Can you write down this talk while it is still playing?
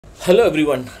Hello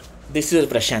everyone, this is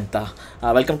Prashanta.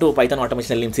 Welcome to Python Automation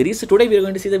Selenium series. So today we are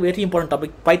going to see the very important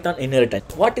topic, Python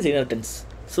inheritance. What is inheritance?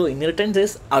 So inheritance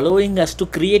is allowing us to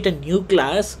create a new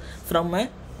class from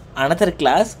another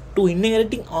class to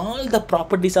inheriting all the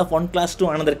properties of one class to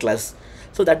another class.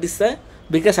 So that is the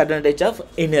biggest advantage of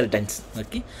inheritance.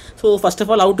 Okay. So first of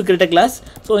all, how to create a class.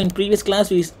 So in previous class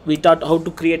we taught how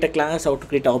to create a class, how to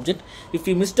create an object. If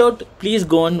you missed out, please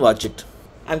go and watch it.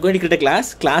 I'm going to create a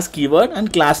class keyword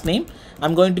and class name.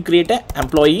 I'm going to create an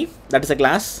employee, that is a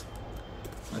class.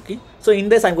 Okay. So in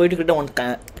this I'm going to create a one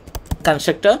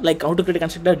constructor, like how to create a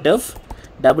constructor, def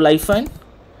double hyphen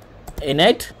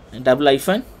init double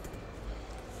hyphen.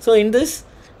 So in this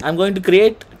I'm going to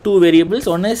create two variables.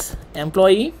 One is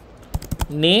employee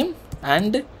name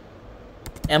and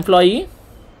employee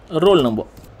roll number.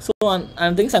 So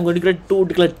on things I'm going to create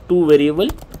declare two variable.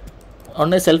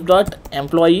 One is self dot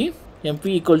employee mp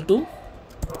equal to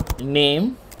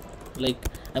name, like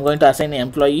I'm going to assign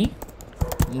employee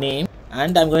name,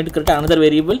 and I'm going to create another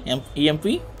variable emp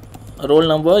roll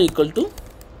number equal to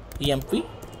emp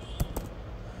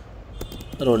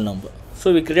roll number.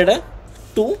 So we created a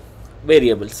two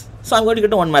variables. So I'm going to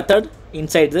create one method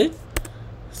inside it.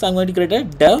 So I'm going to create a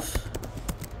def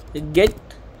get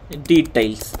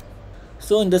details.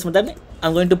 So in this method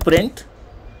I'm going to print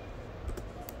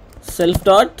self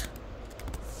dot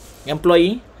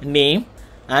employee name,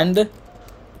 and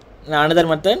another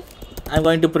method I'm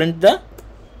going to print the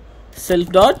self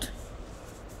dot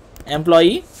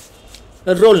employee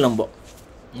roll number.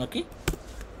 Okay,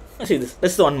 see this,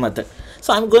 that's the one method.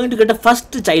 So I'm going to get a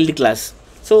first child class.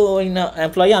 So in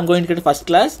employee I'm going to get a first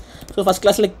class. So first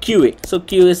class like QA. So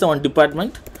QA is the one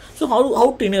department. So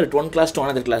how to inherit one class to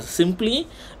another class? Simply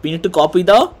we need to copy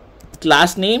the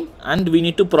class name and we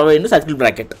need to provide in the circle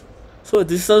bracket. So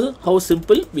this is how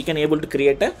simple we can able to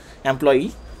create a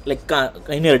employee, like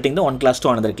inheriting the one class to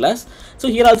another class. So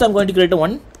here also I'm going to create a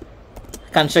one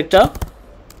constructor.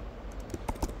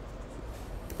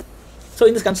 So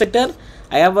in this constructor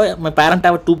I have my parent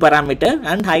have a two parameter,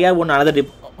 and I have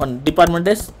one department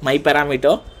is my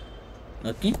parameter.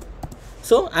 Okay.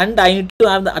 So and I need to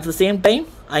have at the same time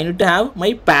I need to have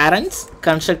my parents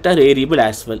constructor variable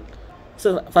as well.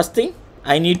 So first thing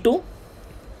I need to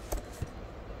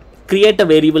create a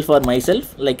variable for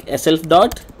myself, like a self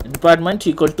dot department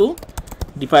equal to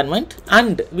department,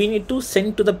 and we need to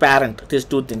send to the parent these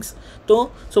two things.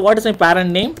 So what is my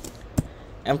parent name?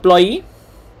 Employee.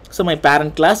 So my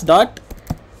parent class dot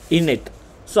init.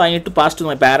 So I need to pass to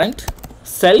my parent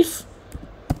self.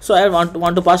 So I want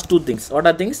to pass two things. What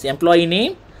are things? Employee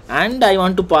name, and I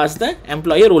want to pass the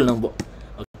employee roll number.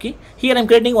 Okay. Here I'm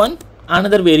creating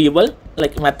another variable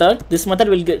like method. This method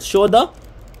will show the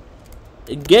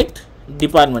get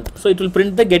department. So it will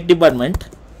print the get department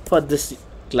for this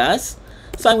class.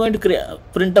 So I'm going to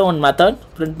print one method,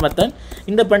 print method.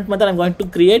 In the print method I'm going to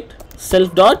create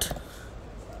self dot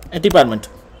department.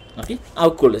 Okay,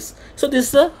 how cool is. So this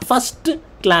is the first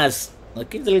class.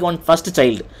 Okay, so like one first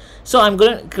child. So I'm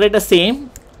going to create the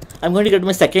same. I'm going to get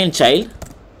my second child.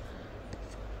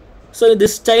 So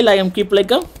this child I am keep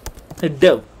like a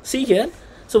dev. See here.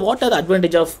 So what are the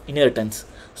advantage of inheritance?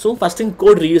 So first thing,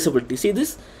 code reusability. See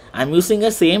this, I'm using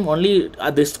a same only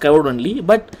this code only,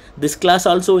 but this class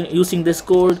also using this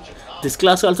code, this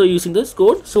class also using this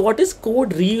code. So what is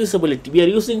code reusability? We are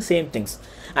using same things.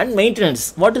 And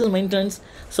maintenance. What is maintenance?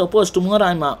 Suppose tomorrow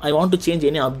I want to change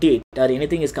any update or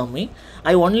anything is coming,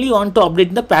 I only want to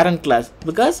update the parent class,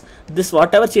 because this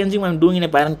whatever changing I'm doing in a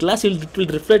parent class it will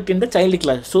reflect in the child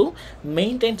class. So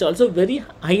maintenance also very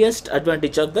highest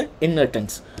advantage of the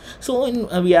inheritance. So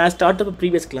we have started the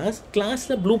previous class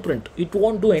the blueprint. It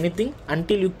won't do anything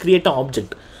until you create an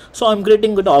object. So I'm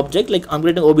creating an object, like I'm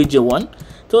creating obj1.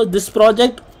 So this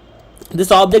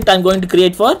object I'm going to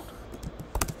create for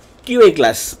QA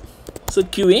class. So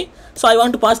QA. So I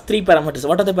want to pass three parameters.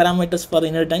 What are the parameters for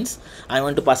inheritance? I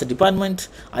want to pass a department,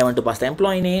 I want to pass the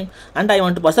employee name, and I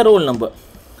want to pass a roll number.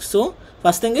 So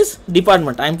first thing is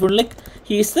department. I'm putting like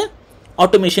he is the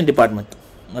automation department.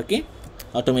 Okay,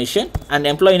 automation, and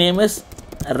employee name is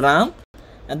Ram,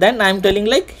 and then I'm telling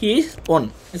like he is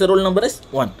 1. His roll number is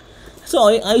 1.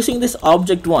 So I using this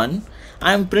object 1,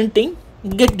 I'm printing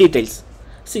get details.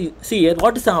 See here,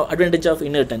 what is the advantage of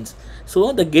inheritance?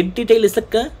 So the get detail is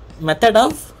like a method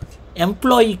of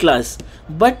employee class,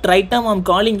 but right now I'm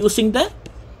calling using the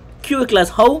QA class.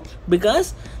 How?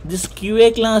 Because this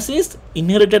QA class is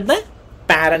inherited the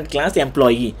parent class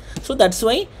employee. So that's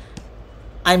why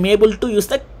I'm able to use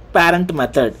the parent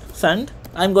method. And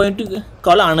I'm going to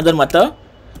call another method.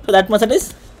 So that method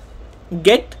is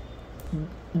get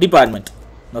department.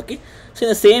 Okay, so in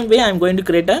the same way I am going to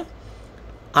create a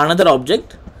another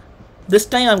object. This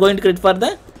time I'm going to create for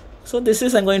the, so this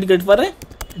is I'm going to create for a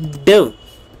dev.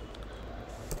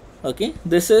 Okay,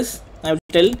 this is, I will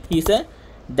tell he's a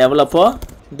developer,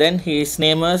 then his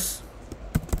name is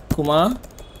Kumar.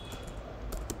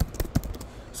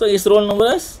 So his roll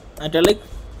number is, I tell like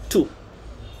 2.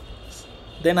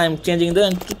 Then I'm changing the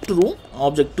to true,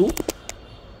 object 2.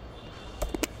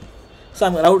 So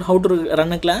I'm out how to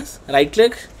run a class. Right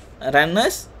click, run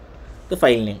as the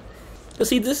file name. So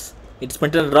see this, it's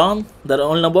printed wrong the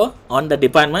roll number on the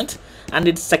department, and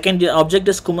its second object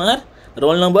is Kumar,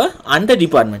 roll number and the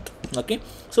department. Okay,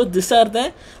 so these are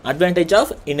the advantage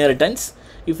of inheritance.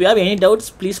 If you have any doubts,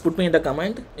 please put me in the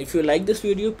comment. If you like this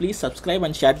video, please subscribe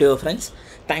and share to your friends.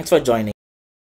 Thanks for joining.